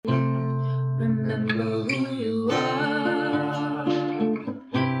remember who you are.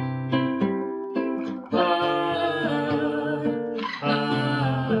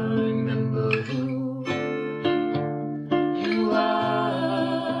 Remember who you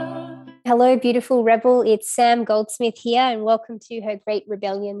are. Hello, beautiful rebel. It's Sam Goldsmith here, and welcome to Her Great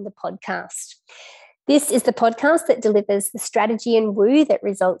Rebellion, the podcast. This is the podcast that delivers the strategy and woo that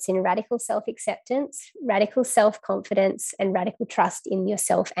results in radical self-acceptance, radical self-confidence, and radical trust in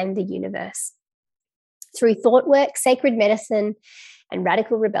yourself and the universe. Through thought work, sacred medicine, and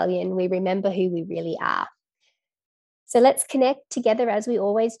radical rebellion, we remember who we really are. So let's connect together as we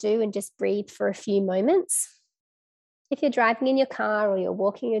always do and just breathe for a few moments. If you're driving in your car or you're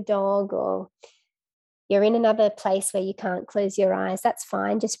walking your dog or you're in another place where you can't close your eyes, that's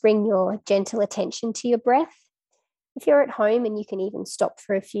fine. Just bring your gentle attention to your breath. If you're at home and you can even stop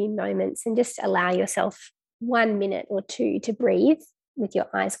for a few moments and just allow yourself 1 minute or two to breathe with your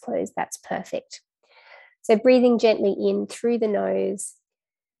eyes closed, that's perfect. So breathing gently in through the nose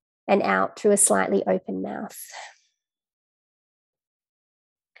and out through a slightly open mouth.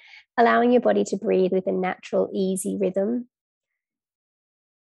 Allowing your body to breathe with a natural, easy rhythm,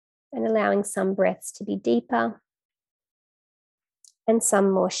 and allowing some breaths to be deeper and some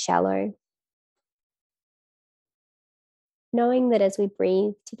more shallow. Knowing that as we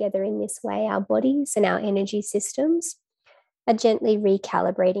breathe together in this way, our bodies and our energy systems are gently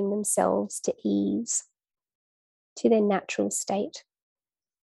recalibrating themselves to ease, to their natural state.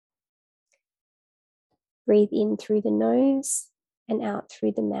 Breathe in through the nose and out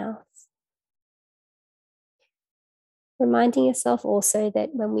through the mouth. Reminding yourself also that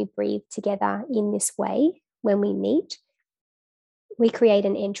when we breathe together in this way, when we meet, we create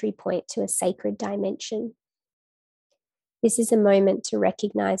an entry point to a sacred dimension. This is a moment to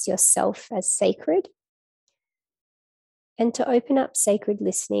recognize yourself as sacred and to open up sacred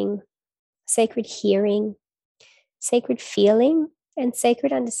listening, sacred hearing, sacred feeling, and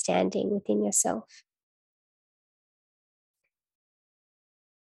sacred understanding within yourself.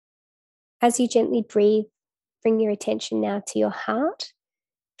 As you gently breathe, bring your attention now to your heart.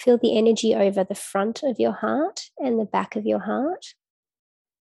 Feel the energy over the front of your heart and the back of your heart.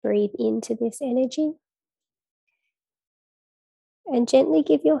 Breathe into this energy. And gently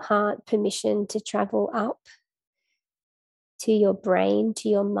give your heart permission to travel up to your brain, to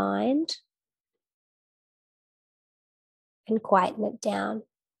your mind, and quieten it down.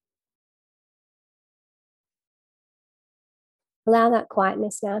 Allow that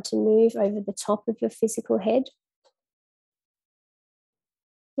quietness now to move over the top of your physical head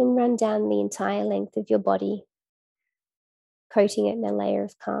and run down the entire length of your body, coating it in a layer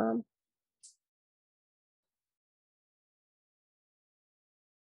of calm.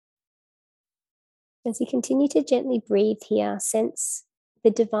 As you continue to gently breathe here, sense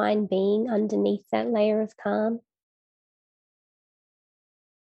the divine being underneath that layer of calm.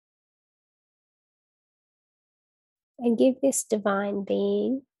 And give this divine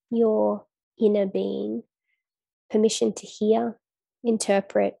being, your inner being, permission to hear,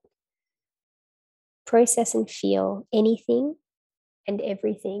 interpret, process and feel anything and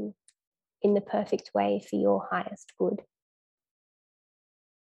everything in the perfect way for your highest good.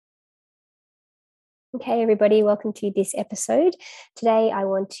 Okay, everybody, welcome to this episode. Today, I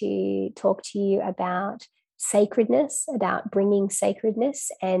want to talk to you about sacredness, about bringing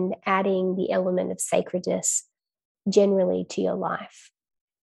sacredness and adding the element of sacredness generally to your life.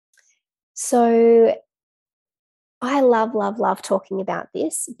 So I love talking about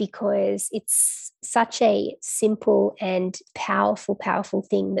this because it's such a simple and powerful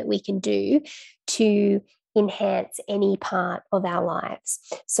thing that we can do to enhance any part of our lives.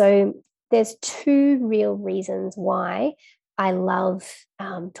 So there's two real reasons why I love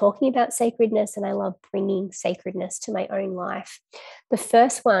talking about sacredness and I love bringing sacredness to my own life. The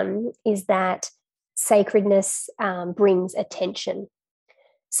first one is that sacredness brings attention.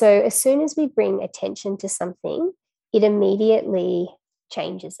 So as soon as we bring attention to something, it immediately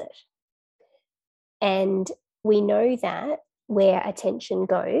changes it. And we know that where attention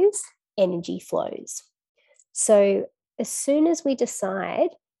goes, energy flows. So as soon as we decide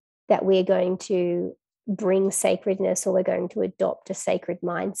that we're going to bring sacredness or we're going to adopt a sacred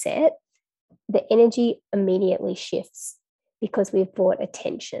mindset, the energy immediately shifts because we've brought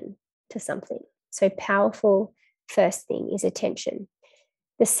attention to something. So powerful first thing is attention.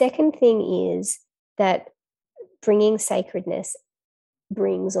 The second thing is that bringing sacredness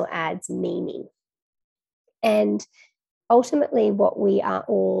brings or adds meaning. And ultimately what we are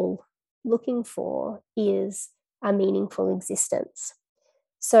all looking for is a meaningful existence.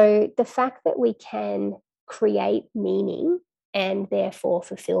 So the fact that we can create meaning and therefore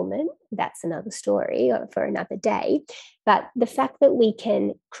fulfillment. That's another story for another day. But the fact that we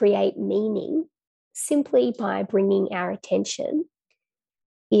can create meaning simply by bringing our attention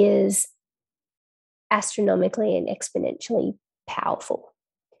is astronomically and exponentially powerful.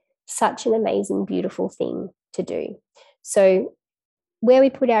 Such an amazing, beautiful thing to do. So where we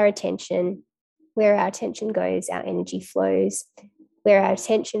put our attention, where our attention goes, our energy flows. Where our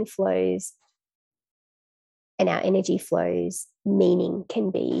attention flows and our energy flows, meaning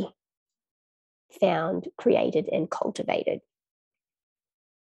can be found, created, and cultivated.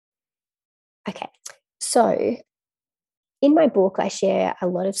 Okay, so in my book, I share a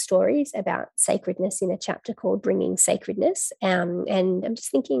lot of stories about sacredness in a chapter called Bringing Sacredness. And I'm just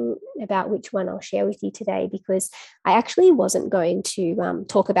thinking about which one I'll share with you today, because I actually wasn't going to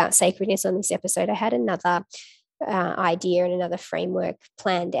talk about sacredness on this episode. I had another idea and another framework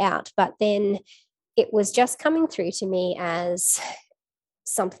planned out, but then it was just coming through to me as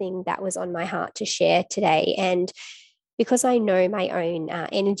something that was on my heart to share today. And because I know my own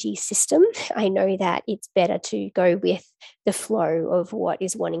energy system, I know that it's better to go with the flow of what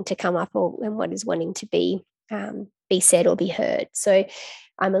is wanting to come up and what is wanting to be said or be heard. So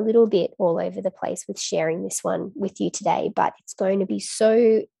I'm a little bit all over the place with sharing this one with you today, but it's going to be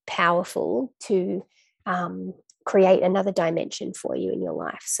so powerful to create another dimension for you in your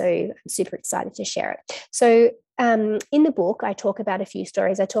life. So I'm super excited to share it. So in the book, I talk about a few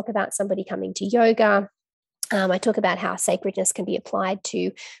stories. I talk about somebody coming to yoga. I talk about how sacredness can be applied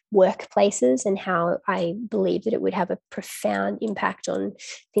to workplaces and how I believe that it would have a profound impact on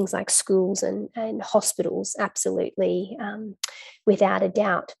things like schools and hospitals, absolutely, without a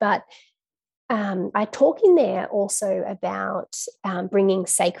doubt. But I talk in there also about bringing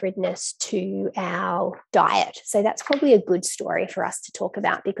sacredness to our diet. So that's probably a good story for us to talk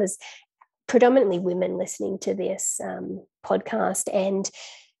about, because predominantly women listening to this podcast, and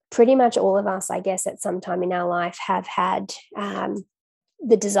pretty much all of us, I guess, at some time in our life have had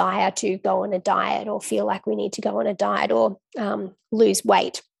the desire to go on a diet or feel like we need to go on a diet or lose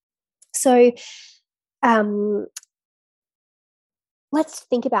weight. So let's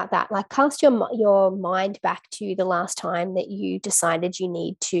think about that. Like, cast your mind back to the last time that you decided you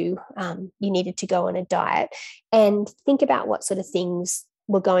needed to go on a diet, and think about what sort of things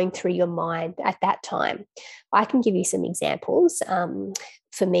were going through your mind at that time. I can give you some examples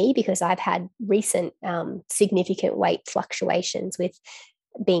for me, because I've had recent significant weight fluctuations with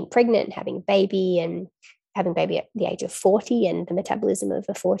being pregnant, having a baby, and having a baby at the age of 40, and the metabolism of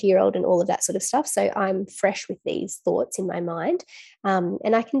a 40-year-old and all of that sort of stuff. So I'm fresh with these thoughts in my mind.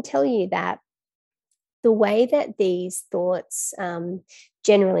 And I can tell you that the way that these thoughts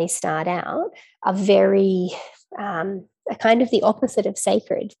generally start out are very kind of the opposite of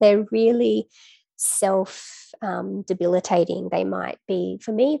sacred. They're really self-debilitating. They might be,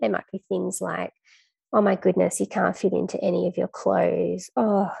 for me, they might be things like, oh my goodness, you can't fit into any of your clothes.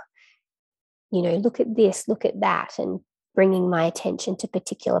 Oh, look at this, look at that, and bringing my attention to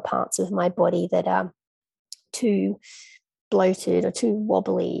particular parts of my body that are too bloated or too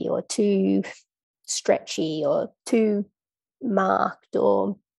wobbly or too stretchy or too marked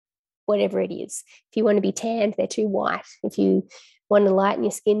or whatever it is. If you want to be tanned, they're too white. If you want to lighten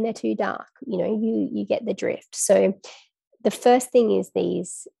your skin, they're too dark. You get the drift. So the first thing is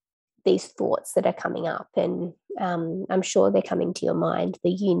these thoughts that are coming up, and I'm sure they're coming to your mind,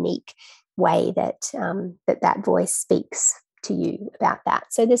 the unique way that that voice speaks to you about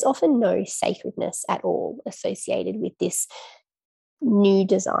that. So there's often no sacredness at all associated with this new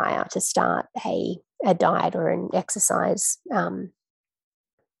desire to start a diet or an exercise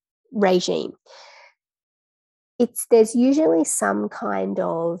regime. There's usually some kind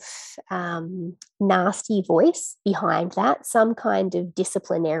of nasty voice behind that, some kind of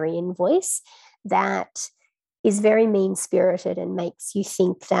disciplinarian voice that is very mean-spirited and makes you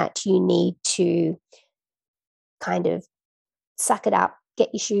think that you need to kind of suck it up, get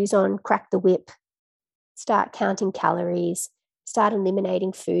your shoes on, crack the whip, start counting calories, start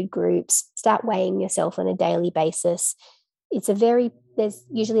eliminating food groups, start weighing yourself on a daily basis. There's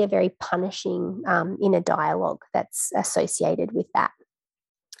usually a very punishing inner dialogue that's associated with that.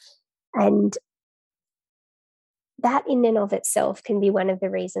 And that in and of itself can be one of the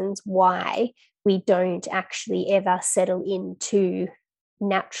reasons why we don't actually ever settle into a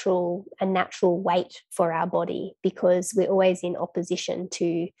natural weight for our body, because we're always in opposition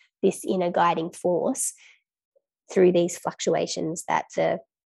to this inner guiding force through these fluctuations of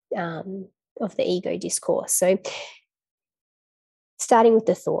the ego discourse. So starting with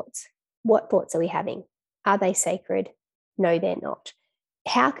the thoughts. What thoughts are we having? Are they sacred? No, they're not.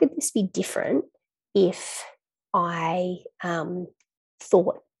 How could this be different if I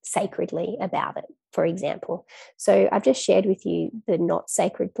thought sacredly about it, for example. So I've just shared with you the not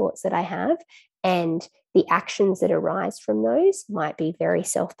sacred thoughts that I have, and the actions that arise from those might be very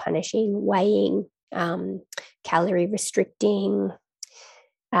self-punishing, weighing, calorie restricting,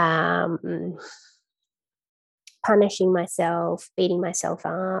 punishing myself, beating myself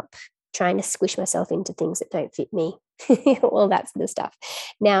up, trying to squish myself into things that don't fit me, all that sort of stuff.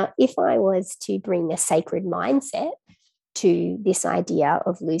 Now, if I was to bring a sacred mindset to this idea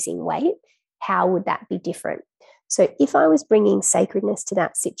of losing weight, how would that be different? So, if I was bringing sacredness to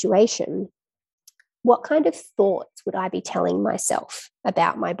that situation, what kind of thoughts would I be telling myself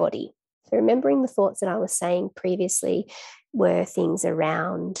about my body? So, remembering the thoughts that I was saying previously were things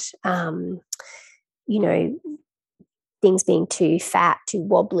around, things being too fat, too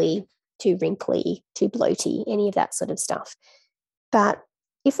wobbly, too wrinkly, too bloaty, any of that sort of stuff. But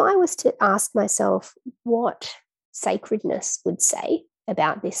if I was to ask myself what sacredness would say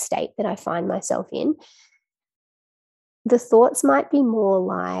about this state that I find myself in, the thoughts might be more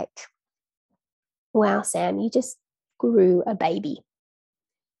like, wow, Sam, you just grew a baby.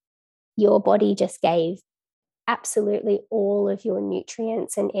 Your body just gave absolutely all of your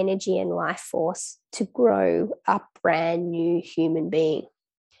nutrients and energy and life force to grow a brand new human being.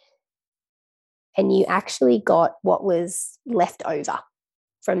 And you actually got what was left over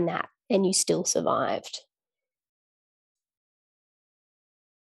from that, and you still survived.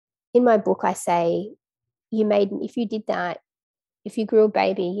 In my book, I say, if you did that, if you grew a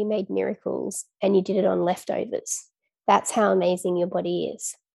baby, you made miracles, and you did it on leftovers. That's how amazing your body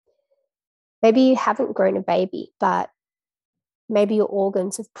is. Maybe you haven't grown a baby, but maybe your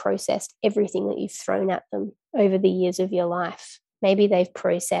organs have processed everything that you've thrown at them over the years of your life. Maybe they've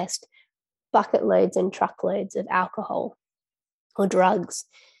processed bucket loads and truckloads of alcohol or drugs.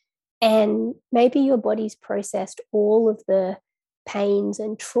 And maybe your body's processed all of the pains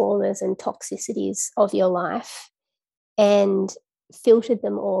and traumas and toxicities of your life and filtered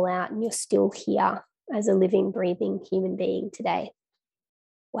them all out, and you're still here as a living, breathing human being today.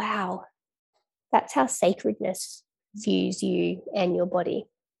 Wow. That's how sacredness views you and your body.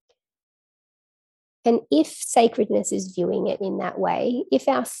 And if sacredness is viewing it in that way, if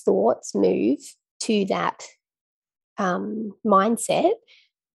our thoughts move to that mindset,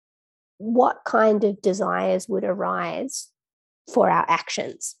 what kind of desires would arise for our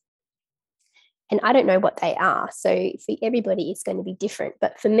actions? And I don't know what they are. So for everybody, it's going to be different.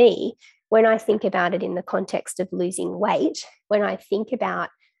 But for me, when I think about it in the context of losing weight, when I think about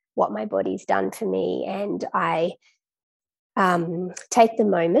what my body's done for me, and I take the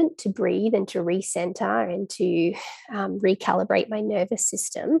moment to breathe and to recenter and to recalibrate my nervous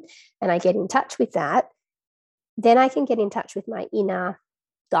system, and I get in touch with that, then I can get in touch with my inner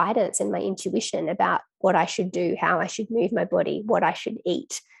guidance and my intuition about what I should do, how I should move my body, what I should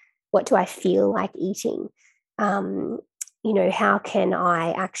eat, what do I feel like eating, how can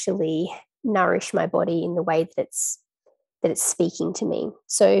I actually nourish my body in the way that it's speaking to me.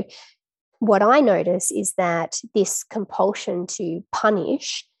 So what I notice is that this compulsion to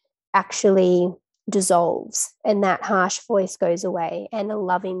punish actually dissolves, and that harsh voice goes away and a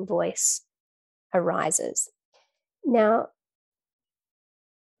loving voice arises. Now,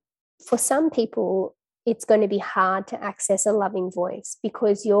 for some people, it's going to be hard to access a loving voice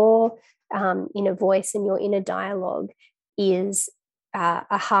because your inner voice and your inner dialogue is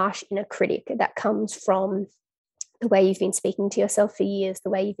a harsh inner critic that comes from the way you've been speaking to yourself for years, the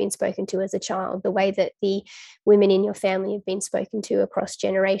way you've been spoken to as a child, the way that the women in your family have been spoken to across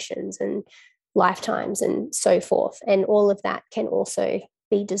generations and lifetimes and so forth. And all of that can also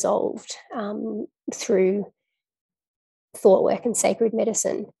be dissolved through thought work and sacred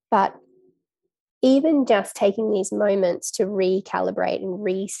medicine. But even just taking these moments to recalibrate and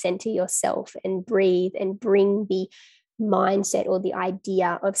recenter yourself and breathe and bring the mindset or the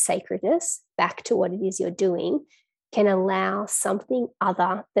idea of sacredness back to what it is you're doing can allow something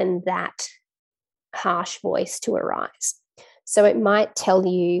other than that harsh voice to arise. So it might tell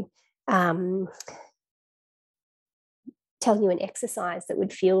you an exercise that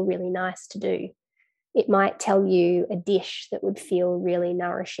would feel really nice to do. It might tell you a dish that would feel really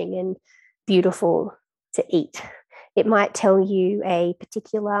nourishing and beautiful to eat. It might tell you a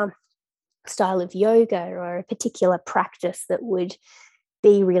particular style of yoga or a particular practice that would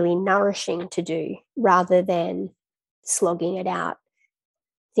be really nourishing to do, rather than slogging it out,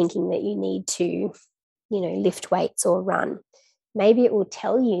 thinking that you need to, lift weights or run. Maybe it will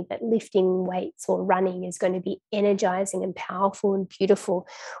tell you that lifting weights or running is going to be energizing and powerful and beautiful.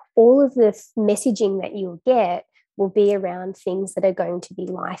 All of the messaging that you'll get will be around things that are going to be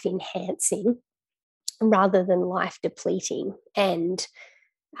life enhancing rather than life depleting and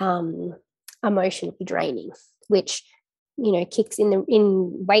emotionally draining, which kicks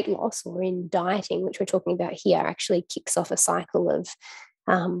in weight loss or in dieting, which we're talking about here, actually kicks off a cycle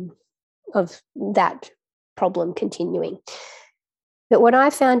of that problem continuing. But what I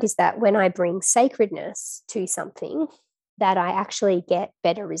found is that when I bring sacredness to something, that I actually get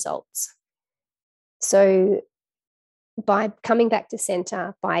better results. So by coming back to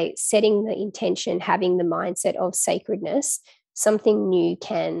center, by setting the intention, having the mindset of sacredness, something new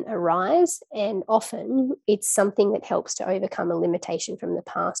can arise. And often it's something that helps to overcome a limitation from the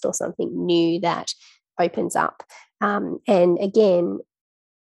past or something new that opens up. And again,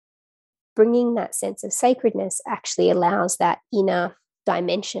 bringing that sense of sacredness actually allows that inner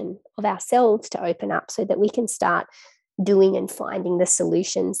dimension of ourselves to open up so that we can start doing and finding the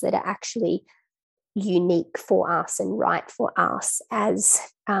solutions that are actually unique for us and right for us as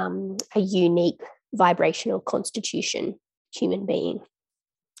a unique vibrational constitution human being.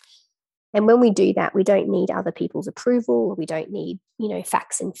 And when we do that, we don't need other people's approval. We don't need,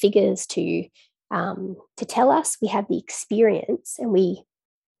 facts and figures to tell us. We have the experience and we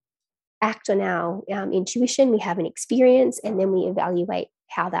act on our intuition. We have an experience and then we evaluate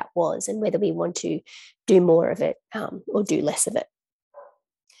how that was and whether we want to do more of it or do less of it.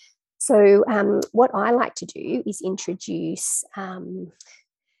 So what I like to do is introduce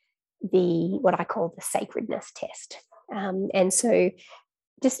what I call the sacredness test. And so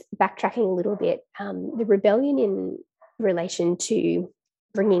just backtracking a little bit, the rebellion in relation to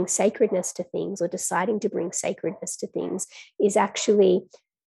bringing sacredness to things or deciding to bring sacredness to things is actually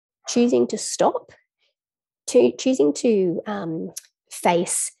choosing to stop, choosing to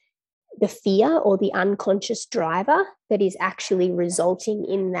face the fear or the unconscious driver that is actually resulting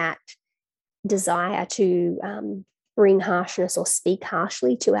in that desire to bring harshness or speak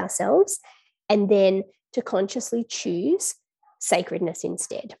harshly to ourselves, and then to consciously choose sacredness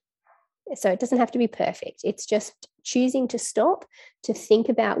instead. So it doesn't have to be perfect. It's just choosing to stop, to think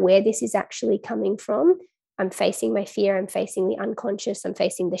about where this is actually coming from. I'm facing my fear, I'm facing the unconscious, I'm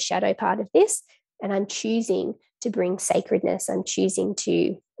facing the shadow part of this, and I'm choosing to bring sacredness. I'm choosing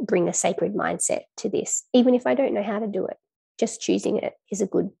to bring a sacred mindset to this, even if I don't know how to do it. Just choosing it is a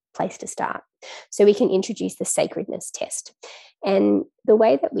good place to start. So we can introduce the sacredness test. And the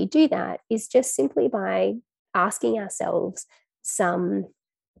way that we do that is just simply by asking ourselves some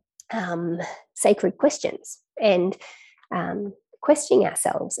sacred questions and questioning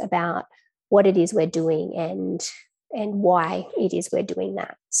ourselves about what it is we're doing and why it is we're doing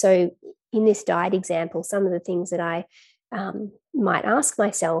that. So in this diet example, some of the things that I might ask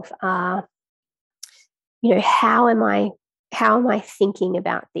myself are, how am I thinking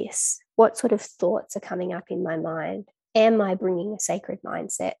about this? What sort of thoughts are coming up in my mind? Am I bringing a sacred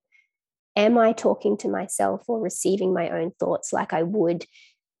mindset? Am I talking to myself or receiving my own thoughts like I would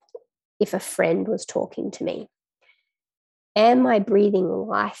if a friend was talking to me? Am I breathing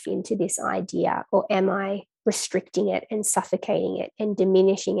life into this idea, or am I restricting it and suffocating it and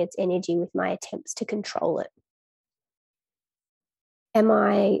diminishing its energy with my attempts to control it? Am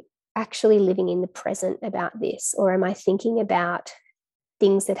I actually living in the present about this, or am I thinking about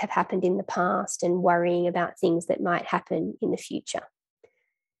things that have happened in the past and worrying about things that might happen in the future?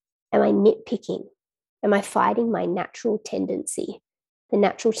 Am I nitpicking? Am I fighting my natural tendency, the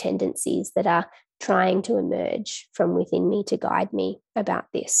natural tendencies that are trying to emerge from within me to guide me about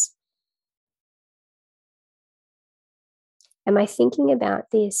this? Am I thinking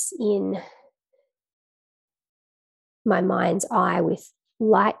about this in my mind's eye with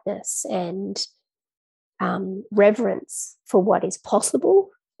lightness and reverence for what is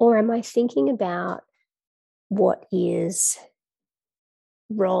possible? Or am I thinking about what is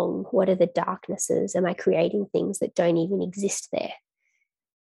wrong? What are the darknesses? Am I creating things that don't even exist there?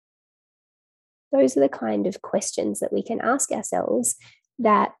 Those are the kind of questions that we can ask ourselves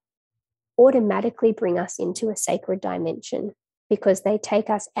that automatically bring us into a sacred dimension, because they take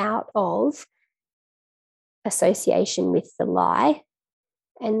us out of association with the lie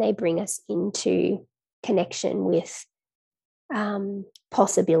and they bring us into connection with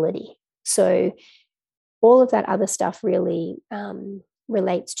possibility. So all of that other stuff really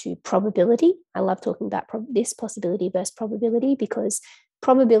relates to probability. I love talking about this possibility versus probability, because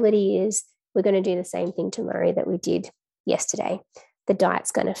probability is we're going to do the same thing tomorrow that we did yesterday. The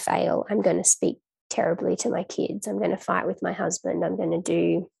diet's going to fail. I'm going to speak terribly to my kids. I'm going to fight with my husband. I'm going to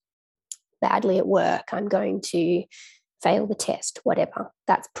do badly at work. I'm going to fail the test, whatever.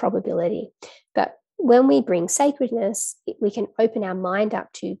 That's probability. But when we bring sacredness, we can open our mind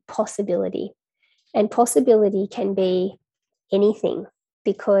up to possibility. And possibility can be anything,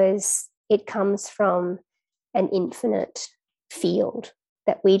 because it comes from an infinite field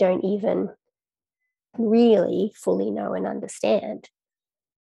that we don't even really fully know and understand.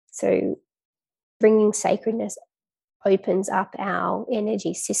 So bringing sacredness opens up our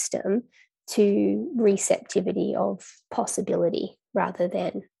energy system to receptivity of possibility rather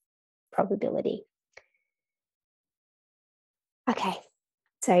than probability. Okay,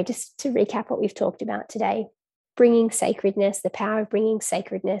 so just to recap what we've talked about today, bringing sacredness, the power of bringing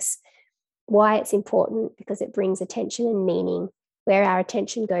sacredness, why it's important, because it brings attention and meaning. Where our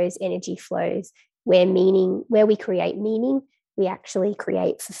attention goes, energy flows. Where we create meaning, we actually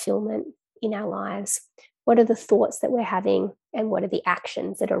create fulfillment in our lives. What are the thoughts that we're having, and what are the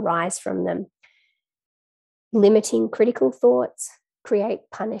actions that arise from them? Limiting critical thoughts create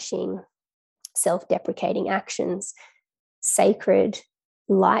punishing, self-deprecating actions. Sacred,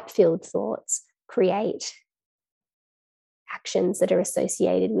 light-filled thoughts create actions that are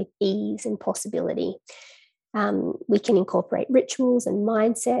associated with ease and possibility. We can incorporate rituals and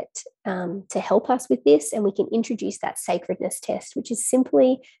mindset to help us with this, and we can introduce that sacredness test, which is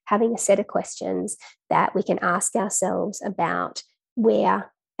simply having a set of questions that we can ask ourselves about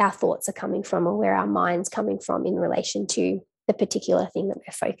where our thoughts are coming from or where our mind's coming from in relation to the particular thing that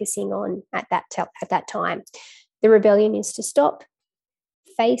we're focusing on at that time. The rebellion is to stop,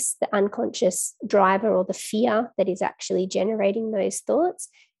 face the unconscious driver or the fear that is actually generating those thoughts,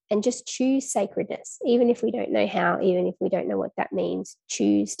 and just choose sacredness. Even if we don't know how, even if we don't know what that means,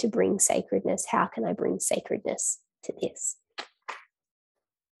 choose to bring sacredness. How can I bring sacredness to this?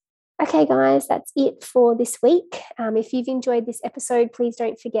 Okay, guys, that's it for this week. If you've enjoyed this episode, please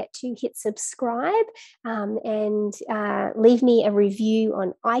don't forget to hit subscribe and leave me a review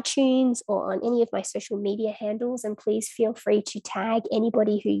on iTunes or on any of my social media handles. And please feel free to tag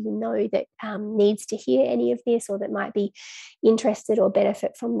anybody who you know that needs to hear any of this or that might be interested or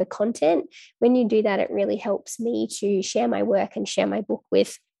benefit from the content. When you do that, it really helps me to share my work and share my book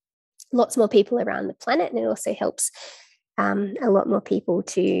with lots more people around the planet. And it also helps a lot more people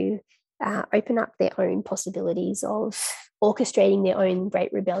to open up their own possibilities of orchestrating their own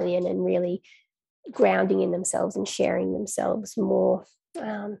great rebellion and really grounding in themselves and sharing themselves more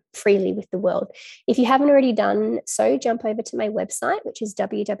freely with the world. If you haven't already done so, jump over to my website, which is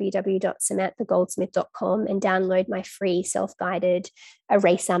www.samanthagoldsmith.com, and download my free self-guided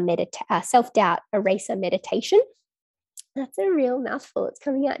self-doubt eraser meditation. That's a real mouthful. It's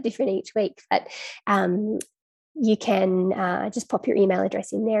coming out different each week, but you can just pop your email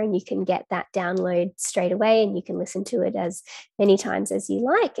address in there and you can get that download straight away, and you can listen to it as many times as you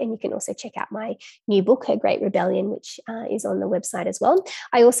like. And you can also check out my new book, Her Great Rebellion, which is on the website as well.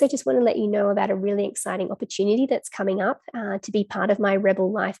 I also just want to let you know about a really exciting opportunity that's coming up to be part of my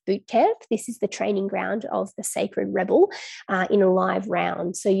Rebel Life Bootcamp. This is the training ground of the Sacred Rebel in a live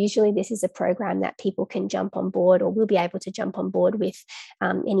round. So usually this is a program that people can jump on board, or will be able to jump on board with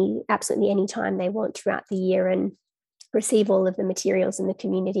absolutely any time they want throughout the year, and receive all of the materials in the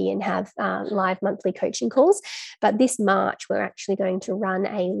community and have live monthly coaching calls. But this March, we're actually going to run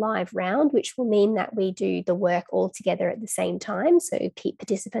a live round, which will mean that we do the work all together at the same time. So keep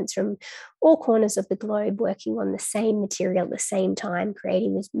participants from all corners of the globe working on the same material at the same time,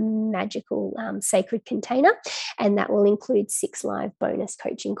 creating this magical sacred container. And that will include 6 live bonus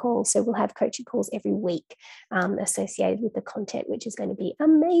coaching calls. So we'll have coaching calls every week associated with the content, which is going to be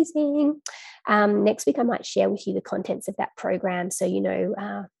amazing. Next week, I might share with you the contents of that program so you know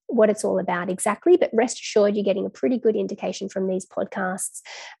what it's all about exactly. But rest assured, you're getting a pretty good indication from these podcasts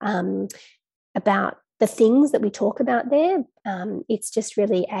about the things that we talk about there. It's just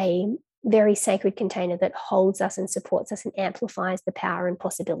really a very sacred container that holds us and supports us and amplifies the power and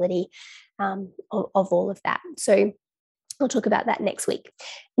possibility of all of that. So I'll talk about that next week.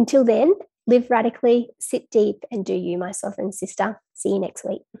 Until then, live radically, sit deep, and do you, my sovereign sister. See you next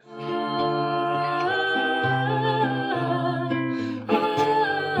week.